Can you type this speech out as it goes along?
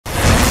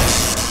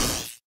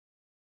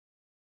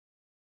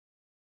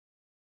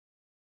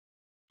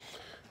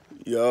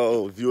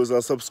Yo, viewers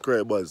and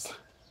subscribers,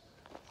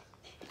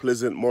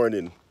 pleasant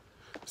morning.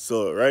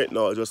 So right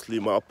now I just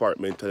leave my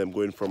apartment and I'm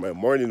going for my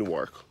morning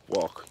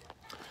walk.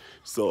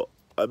 So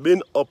I've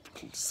been up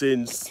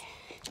since,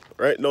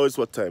 right now it's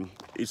what time?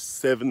 It's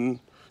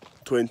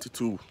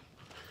 7:22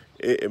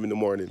 a.m. in the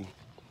morning.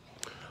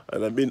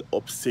 And I've been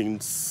up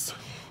since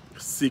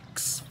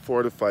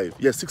 6:45,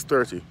 yeah,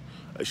 6:30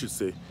 I should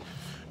say.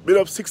 Been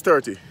up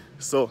 6:30.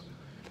 So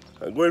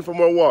I'm going for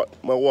my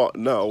walk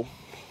now.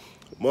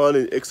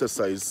 Morning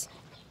exercise,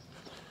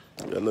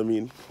 you know what I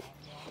mean?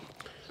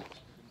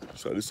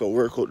 So I did some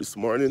workout this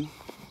morning.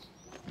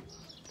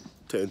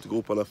 Time to go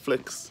up on a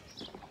flex.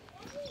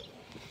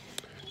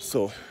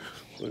 So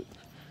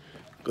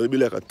gonna be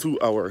like a 2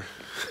 hour.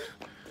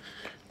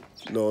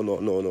 No,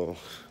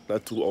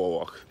 not 2 hour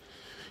walk.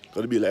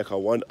 Gonna be like a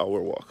 1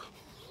 hour walk,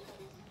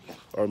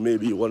 or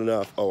maybe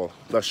 1.5 hour.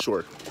 Not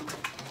sure.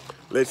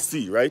 Let's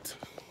see, right?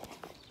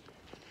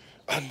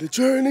 On the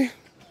journey,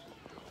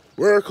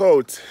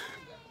 workout.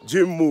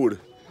 Gym mood,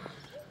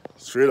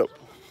 straight up.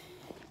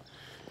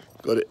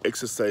 Gotta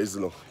exercise,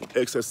 you know.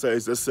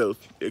 Exercise yourself,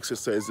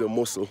 exercise your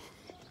muscle.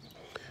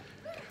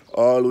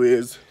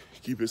 Always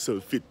keep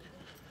yourself fit.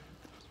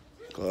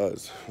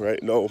 Cause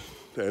right now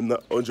I'm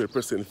not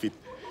 100% fit.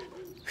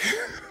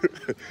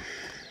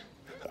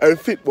 I'm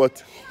fit,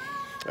 but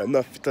I'm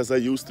not fit as I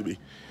used to be.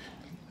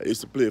 I used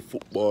to play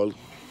football,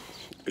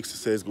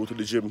 exercise, go to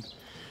the gym.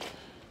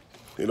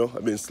 You know,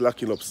 I've been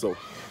slacking up, so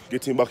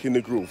getting back in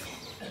the groove.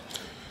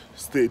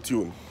 Stay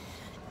tuned.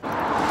 You know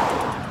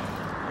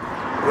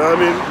what I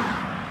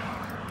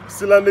mean?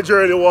 Still on the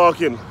journey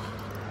walking.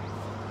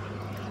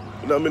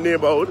 You know my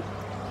neighborhood,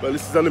 but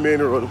this is on the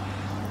main road.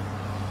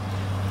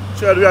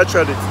 Try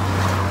it.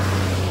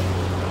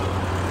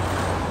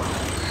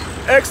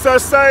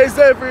 Exercise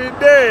every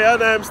day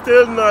and I'm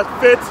still not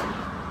fit.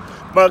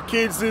 My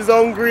kids is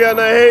hungry and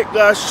I hate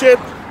that shit.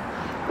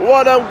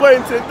 What I'm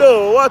going to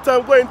do, what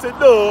I'm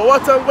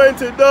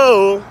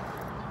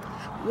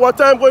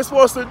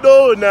supposed to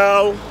do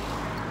now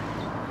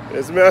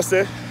is me I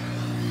say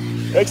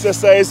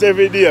exercise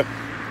every day.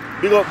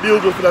 Big up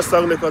Bugle for that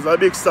song because it's a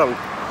big song. You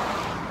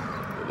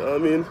know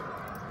what I mean?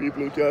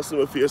 People can't see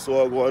my face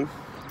so I go on.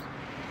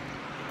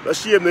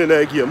 That's shame in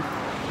that game.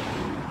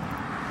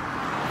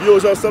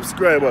 Viewers and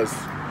subscribers,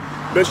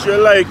 make sure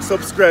you like,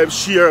 subscribe,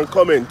 share and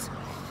comment.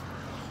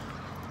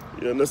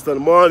 You understand?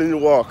 Morning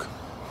walk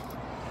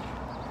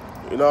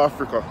in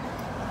Africa.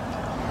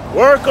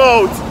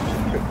 Workout!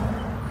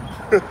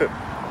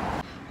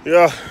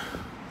 Yeah,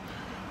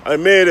 I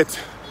made it.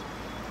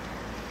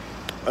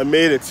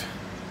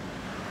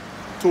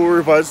 2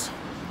 rivers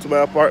to my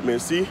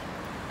apartment, see?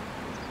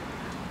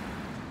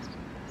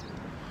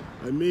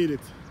 I made it.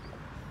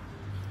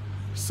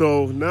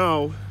 So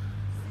now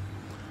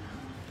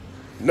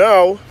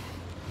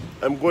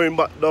I'm going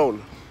back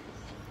down.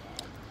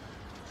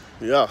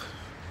 Yeah,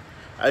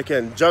 I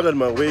can jog on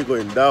my way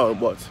going down,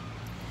 but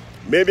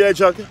maybe I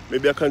jog,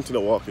 maybe I continue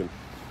walking.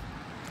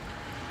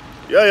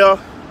 Yeah.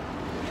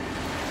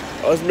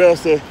 As me I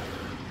say,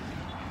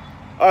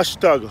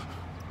 hashtag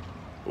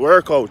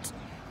workout.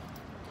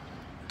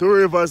 2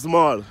 Rivers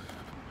Mall.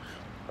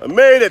 I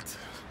made it.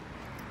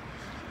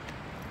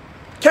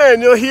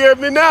 Can you hear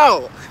me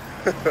now?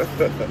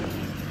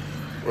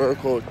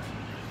 Workout.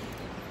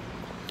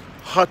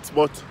 Hot,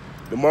 but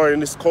the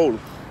morning is cold.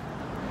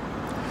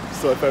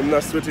 So if I'm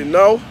not sweating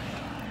now,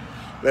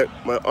 like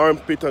my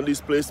armpit and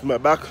this place, my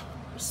back,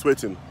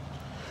 sweating.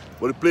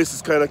 But the place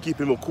is kind of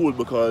keeping me cool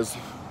because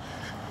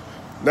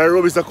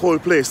Nairobi is a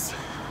cold place.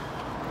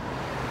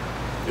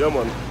 Yeah,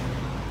 man.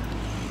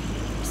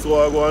 So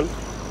I go on.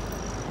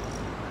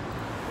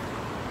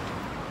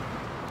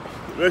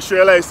 Make sure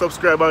you like,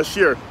 subscribe and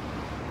share.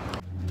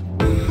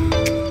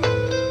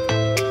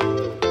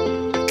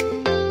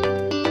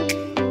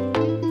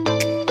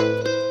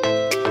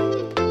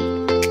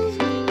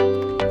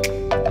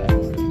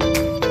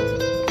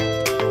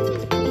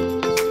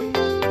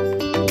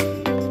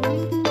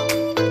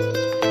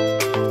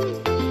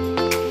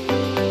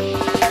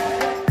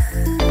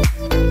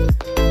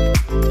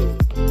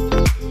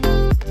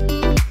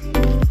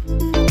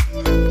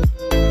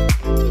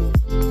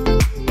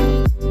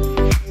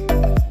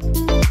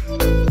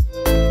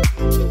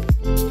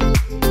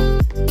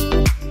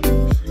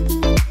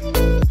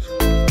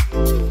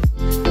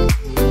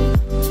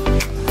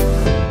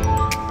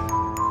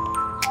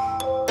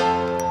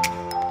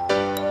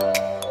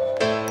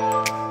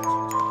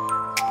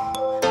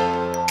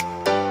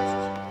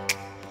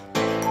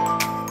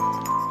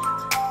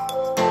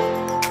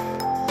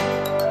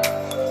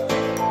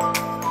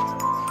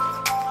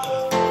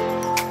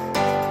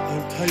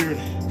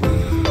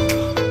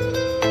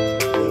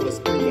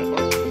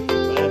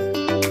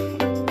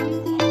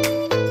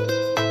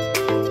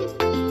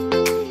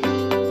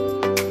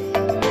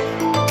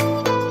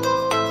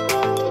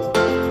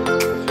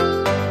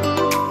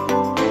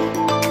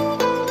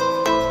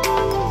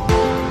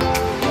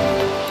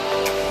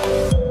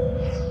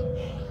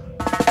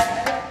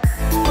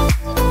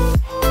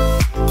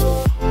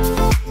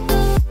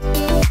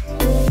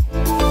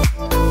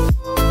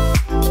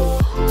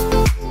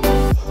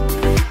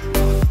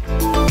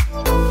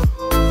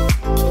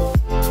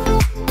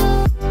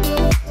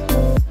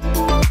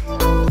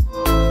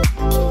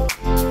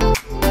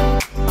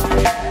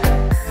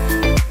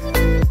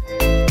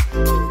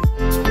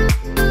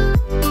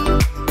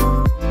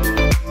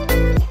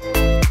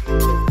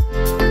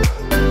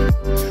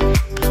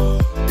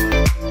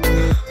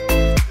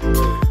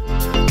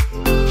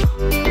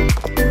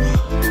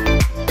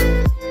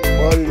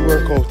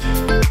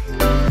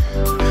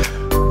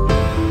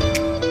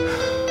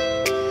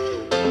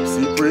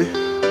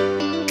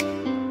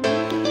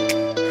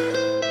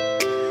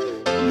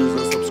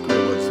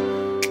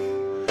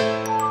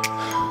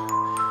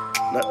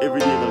 Not every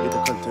day you're gonna get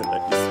a content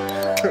like this.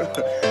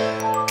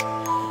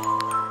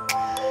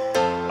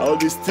 I'll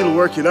be still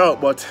working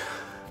out, but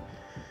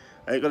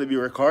I ain't gonna be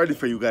recording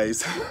for you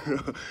guys.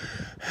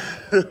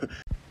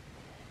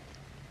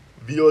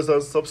 Viewers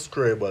and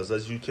subscribers,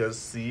 as you can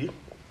see,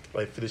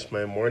 I finished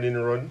my morning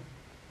run.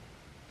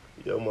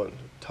 Yeah man,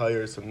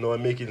 tired, so now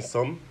I'm making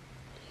some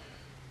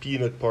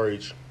peanut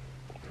porridge.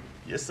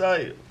 Yes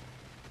I.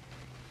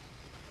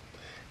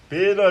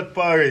 Peanut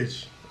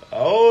porridge.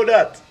 Oh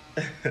that.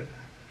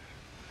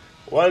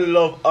 One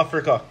love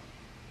Africa.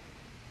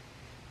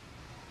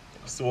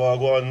 So what I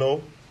go on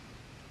now?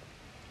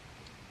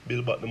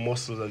 Build back the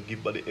muscles and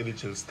give back the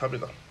energy and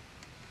stamina.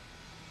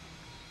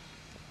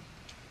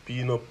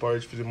 Peanut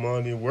porridge for the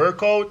morning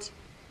workout.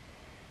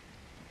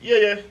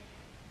 Yeah.